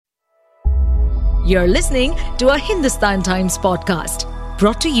You're listening to a Hindustan Times podcast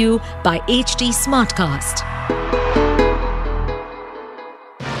brought to you by HT Smartcast.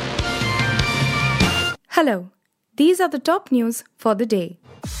 Hello, these are the top news for the day.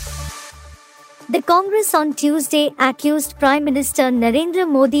 The Congress on Tuesday accused Prime Minister Narendra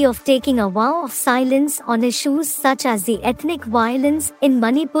Modi of taking a vow of silence on issues such as the ethnic violence in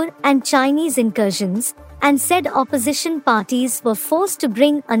Manipur and Chinese incursions, and said opposition parties were forced to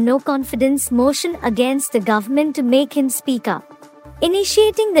bring a no-confidence motion against the government to make him speak up.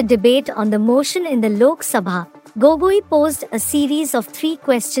 Initiating the debate on the motion in the Lok Sabha, Gogoi posed a series of 3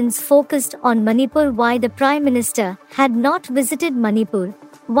 questions focused on Manipur: why the Prime Minister had not visited Manipur,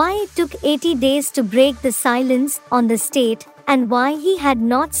 why it took 80 days to break the silence on the state, and why he had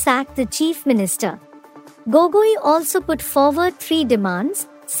not sacked the Chief Minister. Gogoi also put forward 3 demands,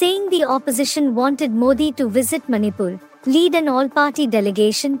 saying the opposition wanted Modi to visit Manipur, lead an all-party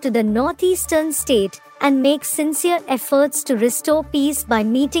delegation to the northeastern state, and make sincere efforts to restore peace by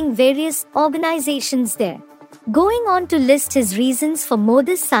meeting various organizations there. Going on to list his reasons for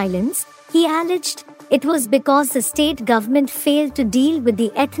Modi's silence, he alleged it was because the state government failed to deal with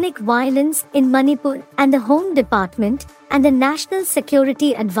the ethnic violence in Manipur and the Home Department and the National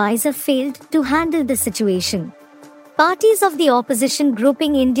Security Advisor failed to handle the situation. Parties of the opposition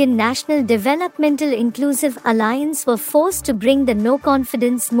grouping Indian National Developmental Inclusive Alliance were forced to bring the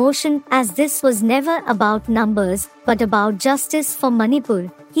no-confidence motion as this was never about numbers but about justice for Manipur,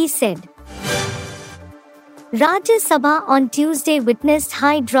 he said. Rajya Sabha on Tuesday witnessed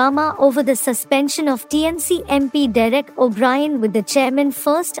high drama over the suspension of TMC MP Derek O'Brien, with the chairman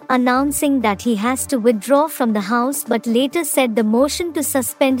first announcing that he has to withdraw from the House but later said the motion to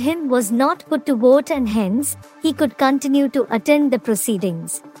suspend him was not put to vote and hence, he could continue to attend the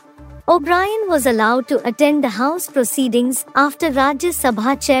proceedings. O'Brien was allowed to attend the House proceedings after Rajya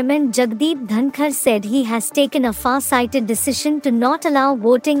Sabha chairman Jagdeep Dhankar said he has taken a far-sighted decision to not allow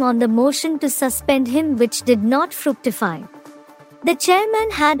voting on the motion to suspend him, which did not fructify. The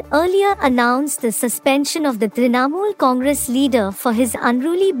chairman had earlier announced the suspension of the Trinamool Congress leader for his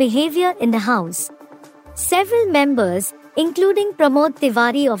unruly behavior in the House. Several members, including Pramod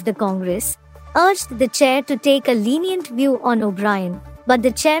Tiwari of the Congress, urged the chair to take a lenient view on O'Brien, but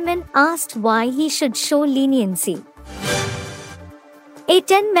the chairman asked why he should show leniency. A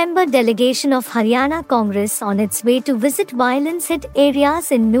 10-member delegation of Haryana Congress on its way to visit violence-hit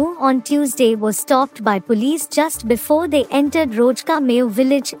areas in Nuh on Tuesday was stopped by police just before they entered Rojka Mayo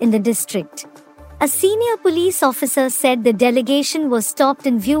village in the district. A senior police officer said the delegation was stopped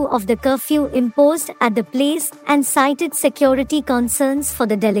in view of the curfew imposed at the place and cited security concerns for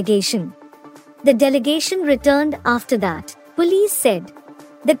the delegation. The delegation returned after that, police said.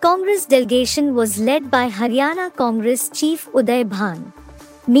 The Congress delegation was led by Haryana Congress Chief Uday Bhan.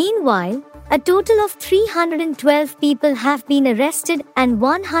 Meanwhile, a total of 312 people have been arrested and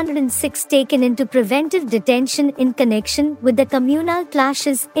 106 taken into preventive detention in connection with the communal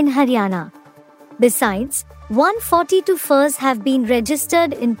clashes in Haryana. Besides, 142 FIRs have been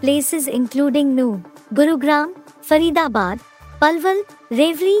registered in places including Nuh, Gurugram, Faridabad, Palwal,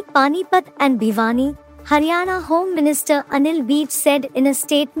 Revli, Panipat and Bhiwani, Haryana Home Minister Anil Viij said in a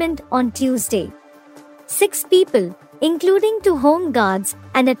statement on Tuesday. 6 people, including 2 home guards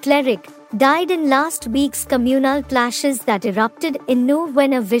and a cleric, died in last week's communal clashes that erupted in Nuh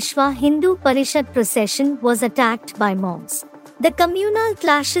when a Vishwa Hindu Parishad procession was attacked by mobs. The communal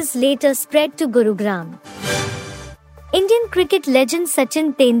clashes later spread to Gurugram. Indian cricket legend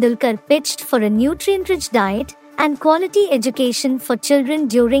Sachin Tendulkar pitched for a nutrient-rich diet and quality education for children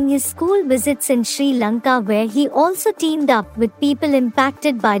during his school visits in Sri Lanka, where he also teamed up with people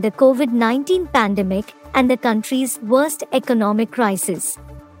impacted by the COVID-19 pandemic and the country's worst economic crisis.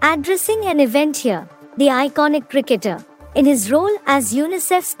 Addressing an event here, the iconic cricketer, in his role as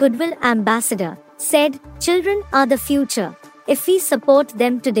UNICEF's Goodwill Ambassador, said, "Children are the future. If we support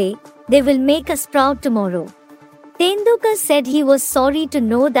them today, they will make us proud tomorrow." Tendulkar said he was sorry to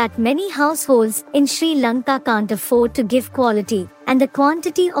know that many households in Sri Lanka can't afford to give quality and the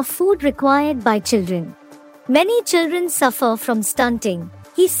quantity of food required by children. Many children suffer from stunting,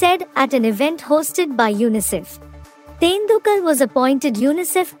 he said at an event hosted by UNICEF. Tendulkar was appointed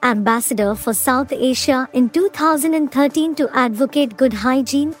UNICEF Ambassador for South Asia in 2013 to advocate good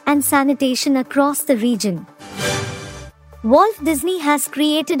hygiene and sanitation across the region. Walt Disney has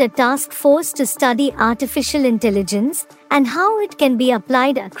created a task force to study artificial intelligence and how it can be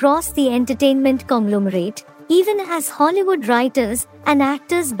applied across the entertainment conglomerate, even as Hollywood writers and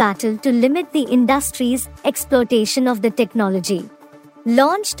actors battle to limit the industry's exploitation of the technology.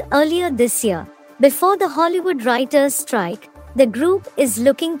 Launched earlier this year, before the Hollywood writers' strike, The group is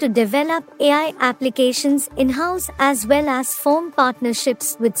looking to develop AI applications in-house as well as form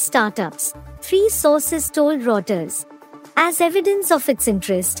partnerships with startups, 3 sources told Reuters. As evidence of its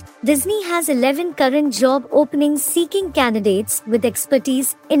interest, Disney has 11 current job openings seeking candidates with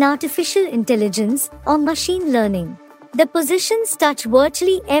expertise in artificial intelligence or machine learning. The positions touch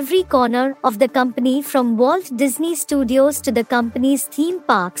virtually every corner of the company, from Walt Disney Studios to the company's theme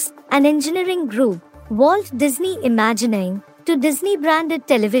parks and engineering group, Walt Disney Imagineering, to Disney-branded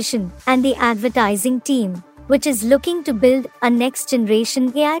television and the advertising team, which is looking to build a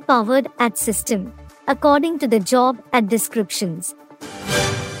next-generation AI-powered ad system, according to the job ad descriptions.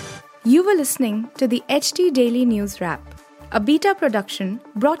 You were listening to the HT Daily News Wrap, a beta production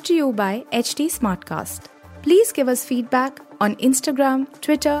brought to you by HT Smartcast. Please give us feedback on Instagram,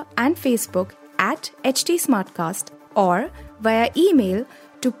 Twitter, and Facebook at HT Smartcast or via email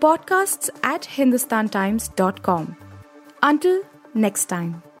to podcasts@hindustantimes.com. Until next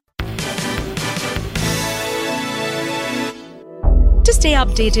time. To stay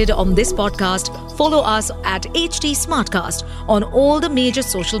updated on this podcast, follow us at HT Smartcast on all the major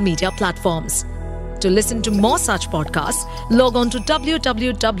social media platforms. To listen to more such podcasts, log on to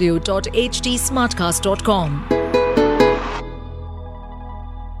www.htsmartcast.com.